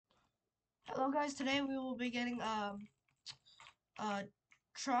Hello guys, today we will be getting uh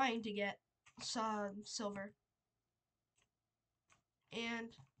trying to get some silver. And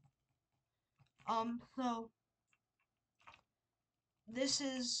so this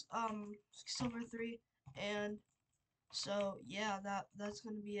is silver 3, and so yeah, that's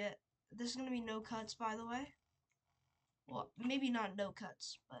gonna be it. This is gonna be no cuts, by the way. Well, maybe not no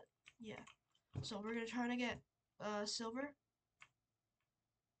cuts, but yeah. So we're gonna try to get silver.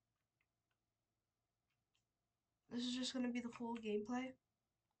 This is just gonna be the full gameplay.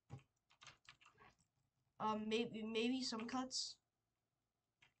 Maybe some cuts,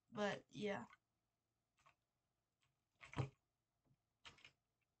 but yeah.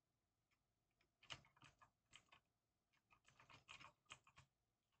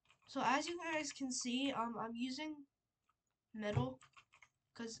 So as you guys can see, I'm using metal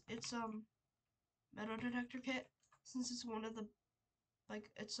because it's metal detector kit, since it's one of the, like,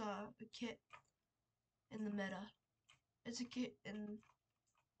 it's a kit in the meta. It's a kit in,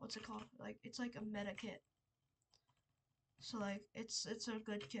 what's it called, like, it's like a meta kit, so like it's a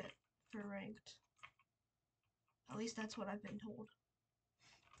good kit for ranked. At least that's what I've been told.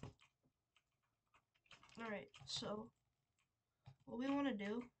 All right, so what we want to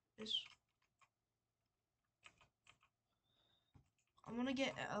do is I want to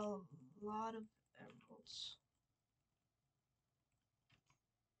get a lot of emeralds.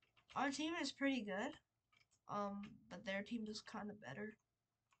 Our team is pretty good, but their team is kind of better,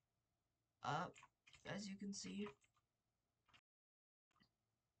 uh as you can see.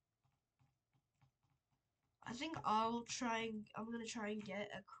 I think I'm gonna try and get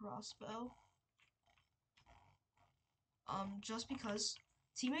a crossbow. Just because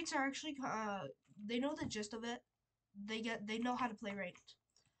teammates are actually they know the gist of it. They know how to play ranked.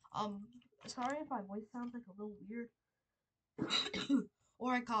 Um, Sorry if my voice sounds like a little weird,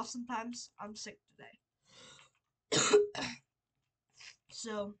 or I cough sometimes. I'm sick today.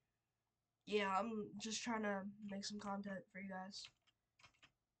 So yeah, I'm just trying to make some content for you guys.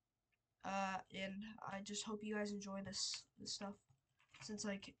 And I just hope you guys enjoy this stuff, since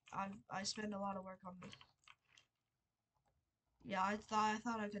like I spend a lot of work on this. Yeah, I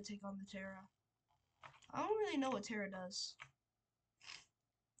thought I could take on the Terra. I don't really know what Terra does.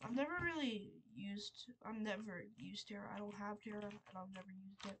 I've never used Terra. I don't have Terra, and I've never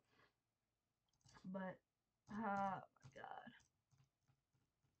used it. But, oh my god.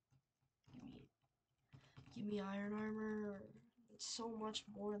 Give me iron armor. It's so much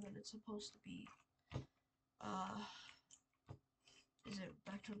more than it's supposed to be. Uh, is it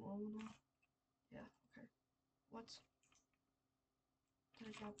back to normal now? Yeah, okay. What? Did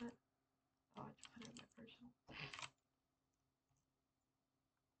I drop it? Oh, I just put it in my personal.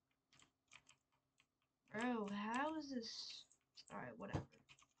 Bro, how is this? Alright, whatever.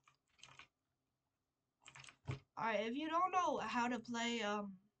 Alright, if you don't know how to play,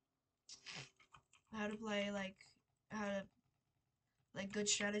 like, how to, like, good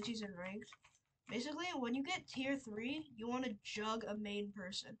strategies in ranked, basically, when you get tier 3, you want to jug a main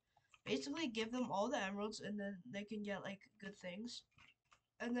person. Basically, give them all the emeralds, and then they can get, like, good things.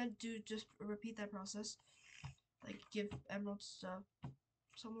 And then just repeat that process. Like, give emeralds to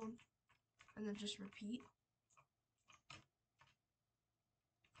someone, and then just repeat.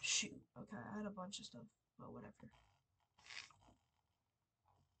 Shoot. Okay, I had a bunch of stuff, but whatever.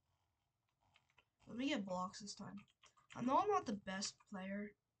 Let me get blocks this time. I know I'm not the best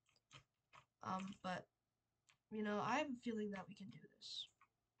player, but, you know, I have a feeling that we can do this.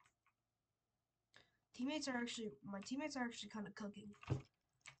 My teammates are actually kind of cooking.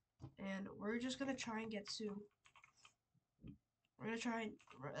 And we're just gonna try and get Sue. We're gonna try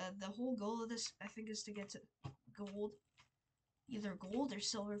and, the whole goal of this, I think, is to get to gold. Either gold or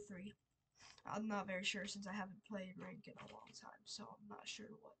silver 3. I'm not very sure, since I haven't played rank in a long time, so I'm not sure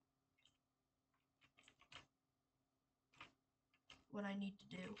what I need to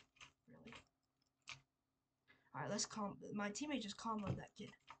do, really. Alright, let's my teammate just comboed that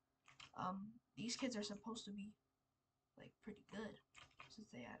kid. These kids are supposed to be, like, pretty good, since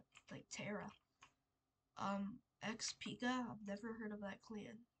they have, like, Terra. X Pika, I've never heard of that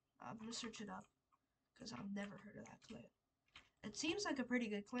clan. I'm gonna search it up, because I've never heard of that clan. It seems like a pretty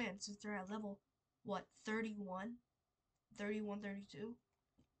good clan, since they're at level, what, 31? 31, 32?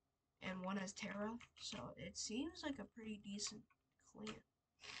 And one has Terra, so it seems like a pretty decent clan.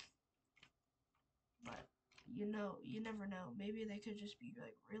 But, you know, you never know. Maybe they could just be,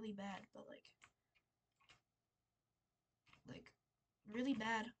 like, really bad, but, like, really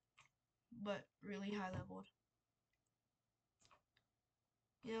bad, but really high leveled.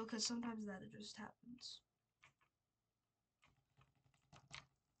 You know, because sometimes that just happens.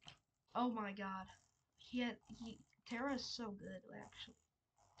 Oh my god. Tara is so good actually.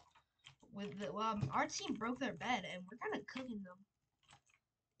 With the our team broke their bed and we're kind of cooking them.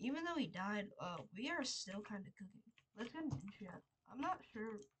 Even though he died, we are still kind of cooking. Let's get an enchant. I'm not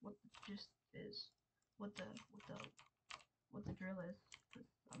sure what the gist is, what the what the what the drill is. 'Cause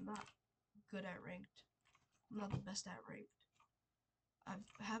I'm not good at ranked. I'm not the best at ranked. I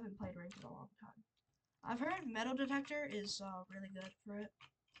haven't played ranked in a long time. I've heard metal detector is really good for it.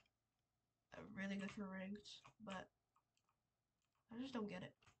 Really good for ranked, but I just don't get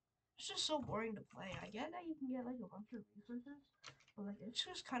it. It's just so boring to play. I get that you can get like a bunch of resources, but like it's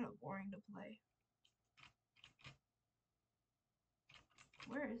just kind of boring to play.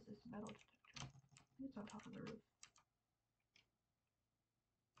 Where is this metal detector? I think it's on top of the roof.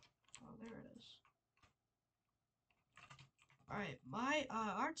 Oh, there it is. Alright,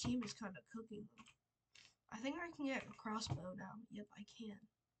 our team is kind of cooking them. I think I can get a crossbow now. Yep, I can.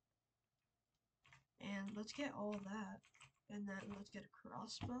 And let's get all that. And then let's get a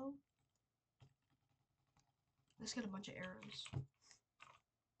crossbow. Let's get a bunch of arrows.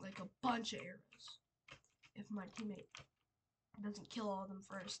 Like a bunch of arrows. If my teammate doesn't kill all of them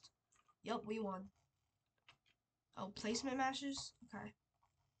first. Yup, we won. Oh, placement matches? Okay.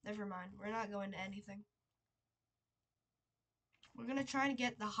 Never mind. We're not going to anything. We're gonna try and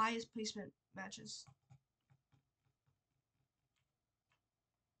get the highest placement matches.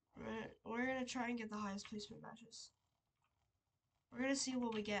 We're gonna try and get the highest placement matches. We're gonna see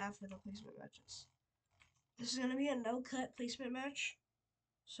what we get after the placement matches. This is gonna be a no-cut placement match.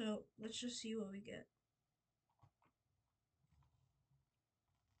 So let's just see what we get.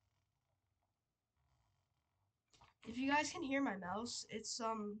 If you guys can hear my mouse, it's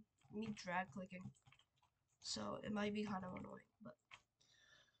me drag clicking. So it might be kind of annoying, but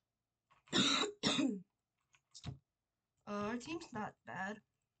our team's not bad,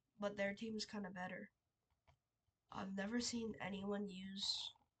 but their team's kind of better. I've never seen anyone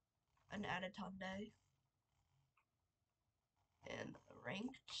use an Adatunde and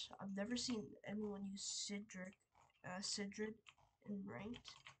ranked. I've never seen anyone use Sidrid in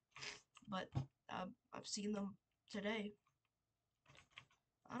ranked, but I've seen them today.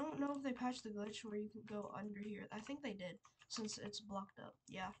 I don't know if they patched the glitch where you can go under here. I think they did, since it's blocked up.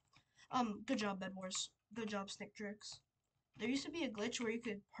 Yeah. Good job, bedwars. Good job, Snick Tricks. There used to be a glitch where you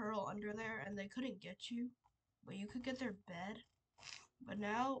could pearl under there and they couldn't get you, but you could get their bed. But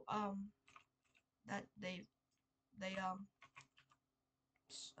now, that they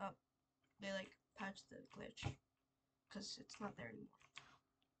uh, they like patched the glitch because it's not there anymore.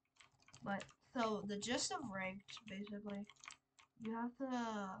 But so the gist of ranked, basically, you have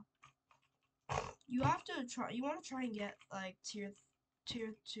to try. You want to try and get like tier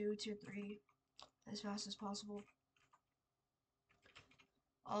 2, tier 3 as fast as possible.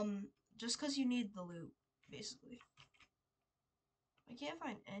 Just because you need the loot, basically. I can't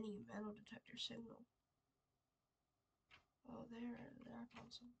find any metal detector signal. Oh, there I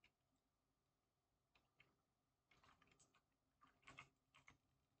found some.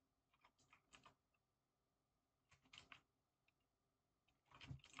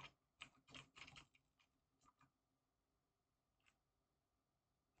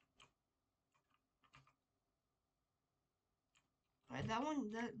 Alright,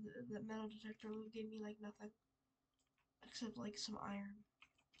 that metal detector loot gave me like nothing. Except like some iron.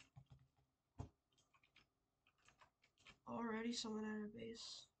 Already someone at our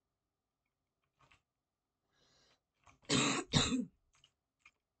base.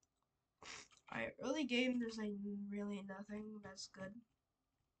 Alright, early game there's like really nothing that's good.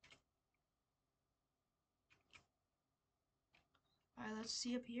 Alright, let's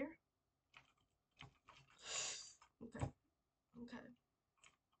see up here. Okay. Okay.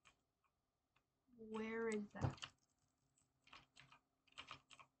 Where is that?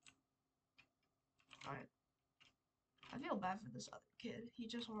 Alright. I feel bad for this other kid. He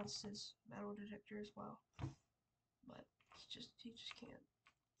just wants his metal detector as well. But he just can't.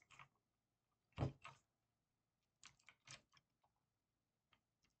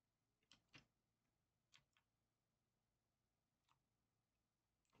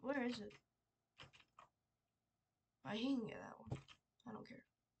 Where is it? He can get that one. I don't care.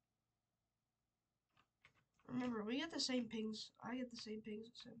 Remember, we get the same pings. I get the same pings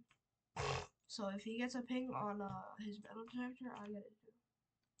as him. So if he gets a ping on his metal detector, I get it too.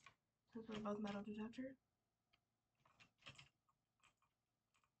 Since we're both metal detector.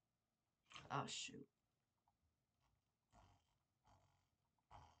 Oh shoot.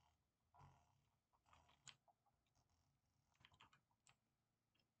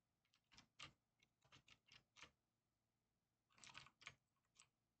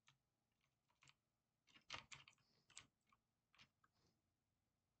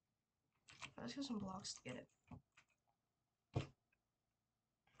 Let's get some blocks to get it.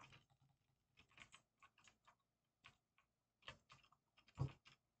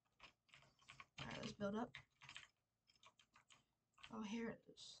 Alright, let's build up. Oh, here it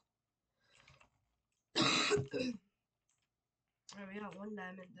is. Alright, we got 1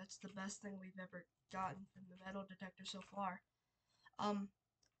 diamond. That's the best thing we've ever gotten from the metal detector so far.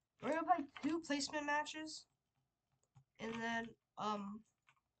 We're gonna play 2 placement matches, and then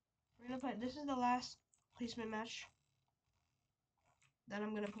we're gonna play. This is the last placement match that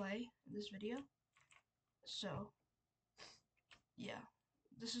I'm gonna play in this video. So yeah,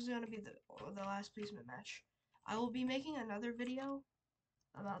 this is gonna be the last placement match. I will be making another video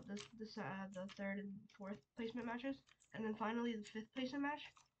about the 3rd and 4th placement matches, and then finally the 5th placement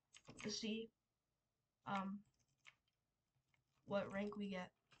match to see what rank we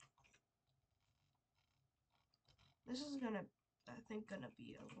get. This is gonna, I think, gonna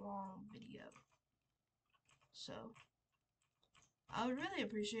be a long video. So I would really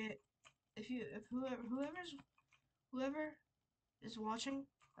appreciate if whoever is watching,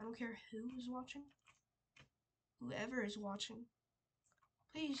 I don't care who is watching, whoever is watching,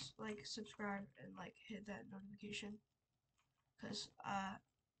 please like subscribe and like hit that notification, because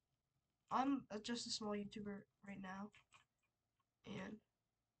I'm just a small YouTuber right now, and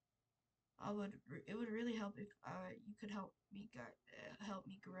it would really help if you could help me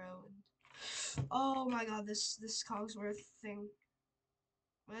grow. And oh my god, this Cogsworth thing,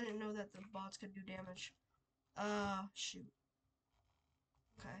 I didn't know that the bots could do damage. Shoot.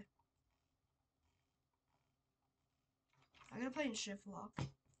 Okay. I'm gonna play in shift lock.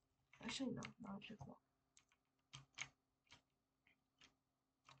 Actually, no, not in shift lock.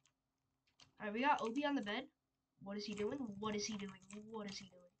 Alright, we got Obi on the bed. What is he doing? What is he doing? What is he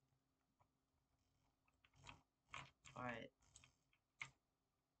doing? Alright.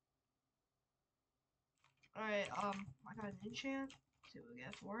 Alright, I got an enchant. Let's see what we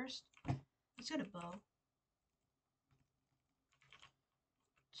get. Forest. Let's get a bow.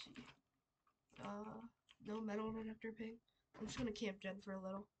 Let's see. No metal detector ping. I'm just gonna camp Jen for a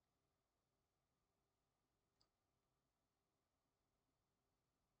little.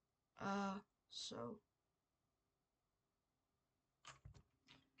 So.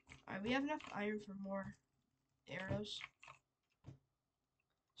 Alright, we have enough iron for more arrows.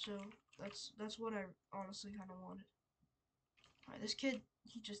 So, that's what I honestly kind of wanted. Alright, this kid,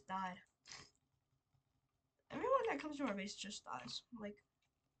 he just died. Everyone that comes to our base just dies. Like,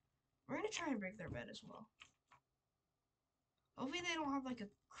 we're gonna try and break their bed as well. Hopefully they don't have like a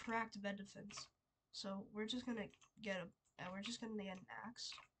cracked bed defense. So we're just gonna get an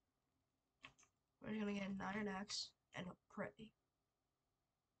axe. We're gonna get an iron axe and a prey.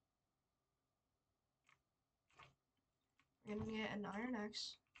 We're gonna get an iron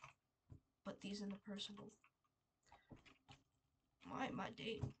axe. Put these in the personal. My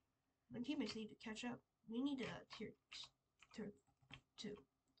date. My teammates need to catch up. We need a tier 2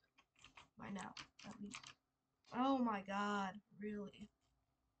 by now, at least. Oh my god, really?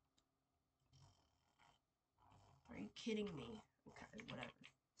 Are you kidding me? Okay, whatever.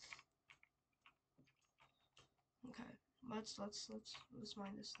 Okay, let's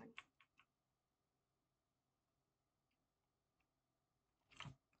mine this thing.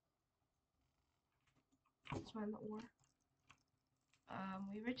 Let's mine the ore.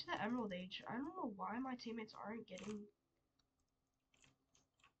 We reached the Emerald Age. I don't know why my teammates aren't getting.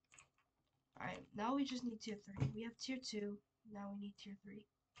 Alright, now we just need tier 3. We have tier 2. Now we need tier 3.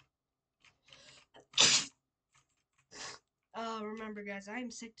 Remember guys, I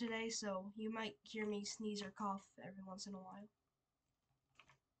am sick today, so you might hear me sneeze or cough every once in a while.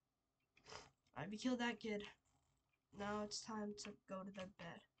 Alright, we killed that kid. Now it's time to go to their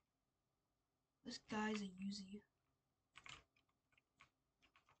bed. This guy's a Uzi.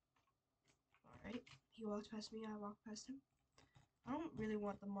 Alright, he walked past me, I walked past him. I don't really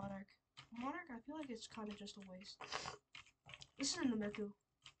want the Monarch. Monarch, I feel like it's kind of just a waste. This is in the Miku.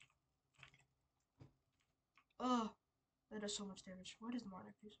 Oh, that does so much damage. Why does the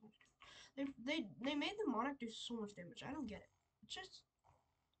Monarch do so much damage? They made the Monarch do so much damage. I don't get it. It's just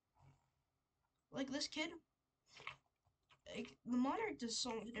like this kid. Like the Monarch does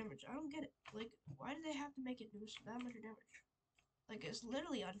so much damage. I don't get it. Like why do they have to make it do that much damage? Like it's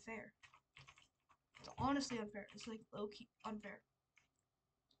literally unfair. It's honestly unfair. It's like low key unfair.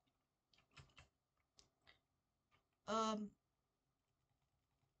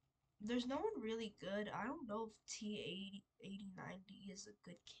 There's no one really good. I don't know if T8090 is a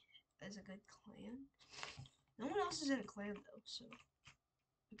good clan. No one else is in a clan though, so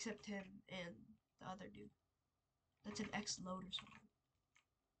except him and the other dude. That's an X load or something.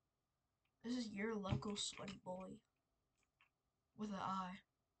 This is your local sweaty boy with an eye.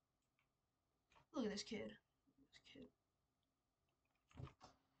 Look at this kid. This kid.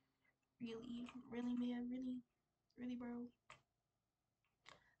 Really, man, really, bro.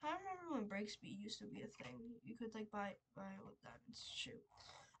 I remember when break speed used to be a thing. You could like buy with diamonds. Shoot.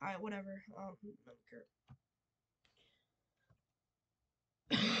 All right, whatever. I don't care.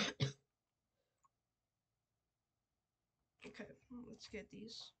 Okay, let's get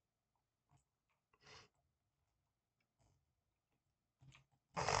these.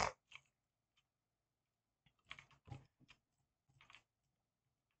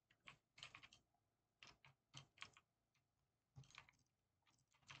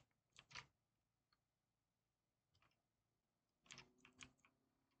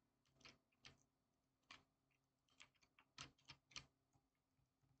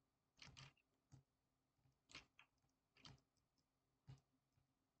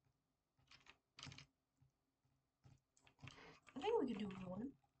 I think we could do one.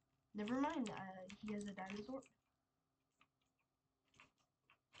 Never mind. He has a diamond sword.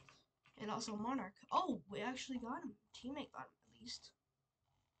 And also Monarch. Oh, we actually got him. Teammate got him at least.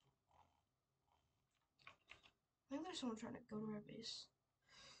 I think there's someone trying to go to our base.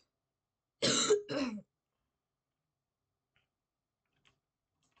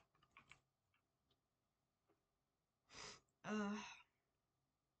 uh,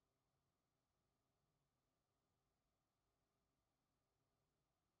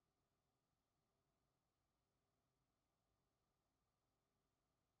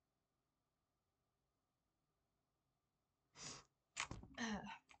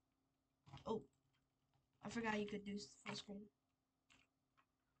 oh, I forgot you could do full screen.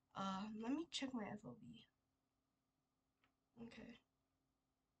 Let me check my FOB. Okay.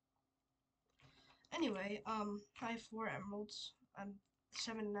 Anyway, I have 4 emeralds. I'm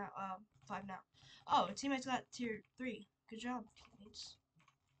 7 now, 5 now. Oh, teammates got tier 3. Good job, teammates.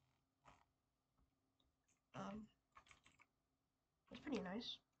 That's pretty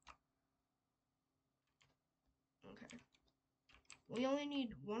nice. Okay. We only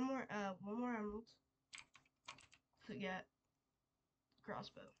need one more emerald to get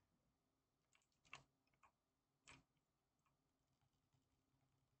crossbow.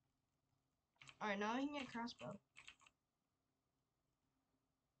 Alright, now I can get crossbow.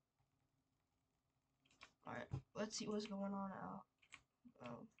 Alright, let's see what's going on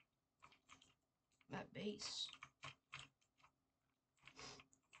at base.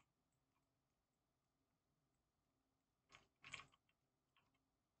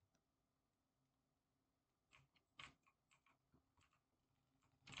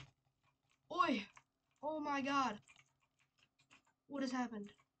 Oi! Oh my god! What has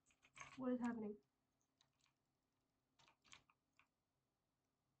happened? What is happening?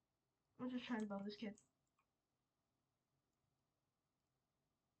 I'm just trying to bow this kid.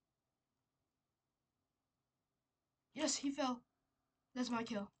 Yes, he fell. That's my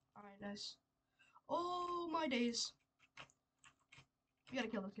kill. Alright, nice. Oh my days. We gotta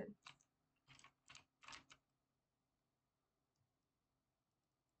kill this kid.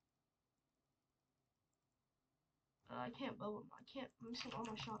 I can't bow him. I can't. I'm missing all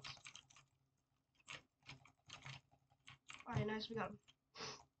my shots. Alright, nice. We got him.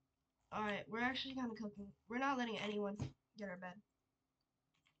 Alright, we're actually kind of cooking. We're not letting anyone get our bed,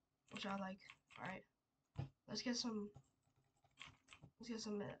 which I like. Alright, let's get some. Let's get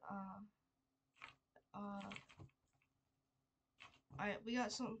some. Alright, we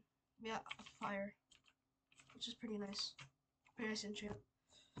got some. We got a fire, which is pretty nice. Pretty nice enchant.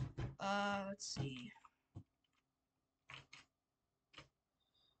 Let's see.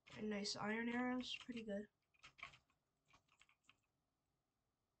 A nice iron arrows, pretty good.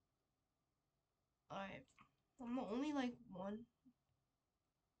 Alright, I'm the only like one.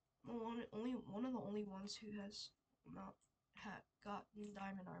 Only one of the only ones who has not gotten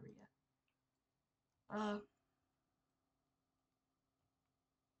diamond armor yet.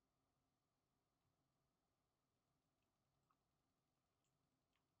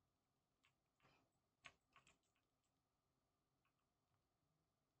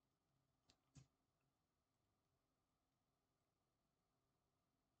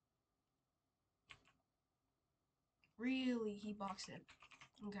 Really, he boxed it.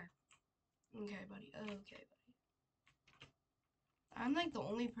 Okay. Okay, buddy. Okay, buddy. I'm like the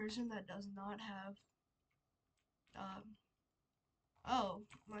only person that does not have, um, oh,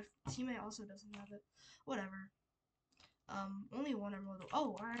 my teammate also doesn't have it. Whatever. Only one emerald.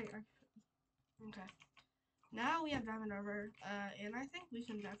 Oh, alright. Okay. Now we have diamond armor, and I think we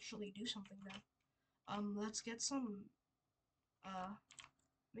can actually do something now. Let's get some,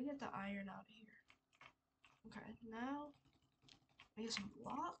 Let me get the iron out of here. Okay, now let me get some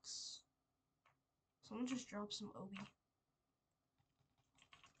blocks. Someone just dropped some obi.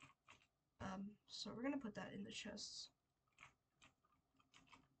 So we're gonna put that in the chests.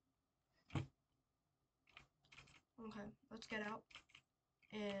 Okay, let's get out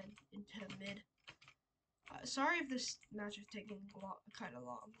and into mid. Sorry if this match is taking kind of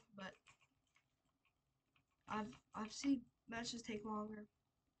long, but I've seen matches take longer.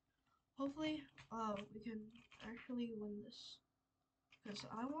 Hopefully, we can actually win this, because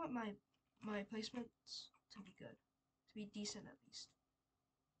I want my placements to be good, to be decent at least.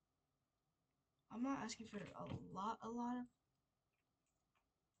 I'm not asking for a lot of.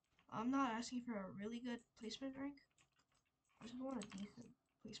 I'm not asking for a really good placement rank. I just want a decent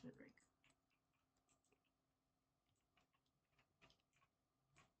placement rank.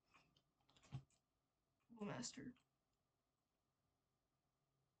 Master.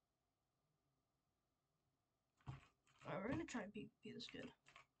 Alright, we're gonna try and be this good.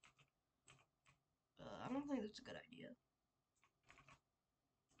 I don't think that's a good idea.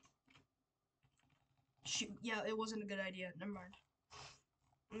 Shoot, yeah, it wasn't a good idea. Never mind.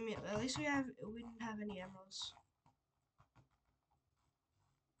 I mean, at least we didn't have any emeralds.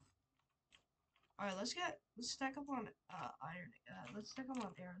 Alright, let's stack up on iron. Let's stack up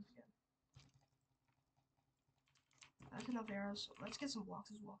on arrows again. That's enough arrows. Let's get some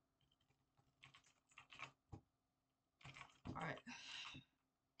blocks as well. Alright.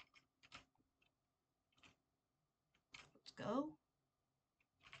 Let's go.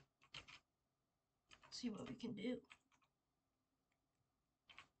 Let's see what we can do.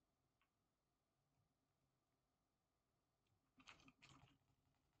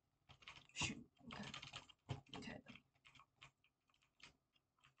 Shoot. Okay. Okay then.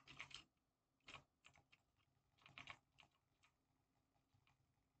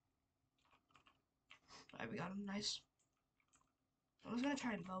 Alright, we got him. Nice. I was gonna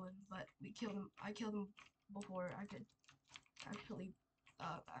try and bow him, but we killed him. I killed him before I could actually,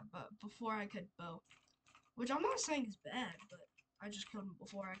 but before I could bow. Which I'm not saying is bad, but I just killed him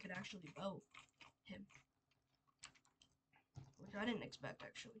before I could actually bow him. Which I didn't expect,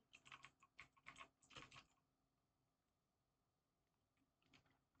 actually.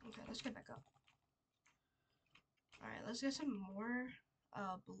 Okay, let's get back up. Alright, let's get some more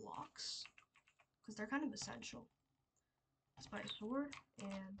blocks, because they're kind of essential. Let's buy a sword,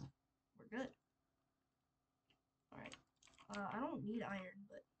 and we're good. Alright, I don't need iron,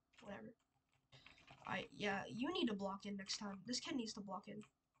 but whatever. Yeah, you need to block in next time. This kid needs to block in.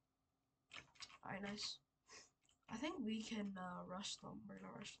 Alright, nice. I think we can rush them. We're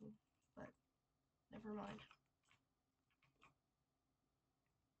gonna rush them, but never mind.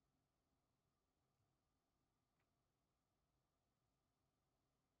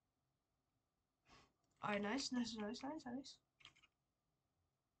 Alright, nice.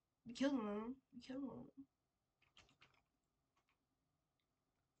 We killed one of them. We killed one of them.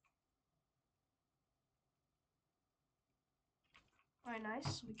 Alright,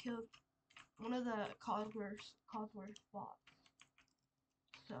 nice. We killed one of the Cosworth bots.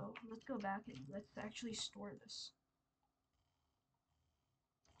 So let's go back and let's actually store this.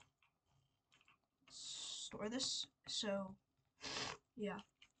 Store this. So yeah,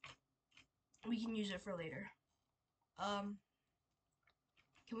 we can use it for later.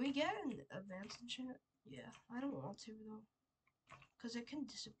 Can we get an advanced enchant? Yeah, I don't want to though, because it can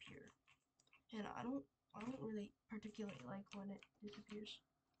disappear, and I don't really particularly like when it disappears.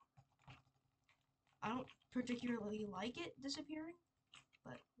 I don't particularly like it disappearing,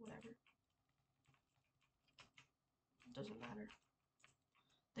 but whatever. It doesn't matter.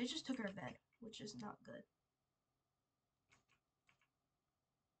 They just took our bed, which is not good.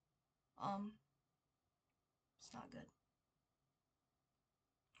 It's not good.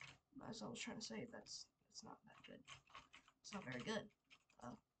 As I was trying to say, it's not that good. It's not very good.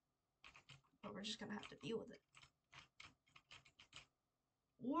 But we're just gonna have to deal with it.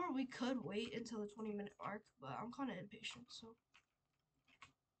 Or we could wait until the 20-minute mark, but I'm kind of impatient, so.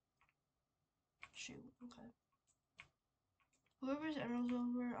 Shoot, okay. Whoever's emeralds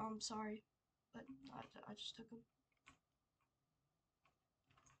over, I'm sorry, but I just took them.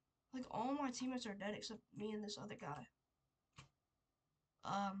 Like, all my teammates are dead except me and this other guy.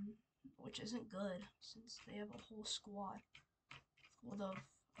 Which isn't good, since they have a whole squad full of,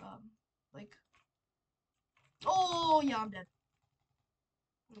 like... Oh, yeah, I'm dead.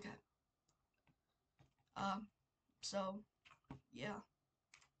 Okay. So, yeah.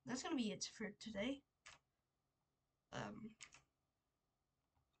 That's gonna be it for today.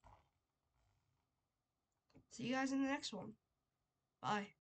 See you guys in the next one. Bye.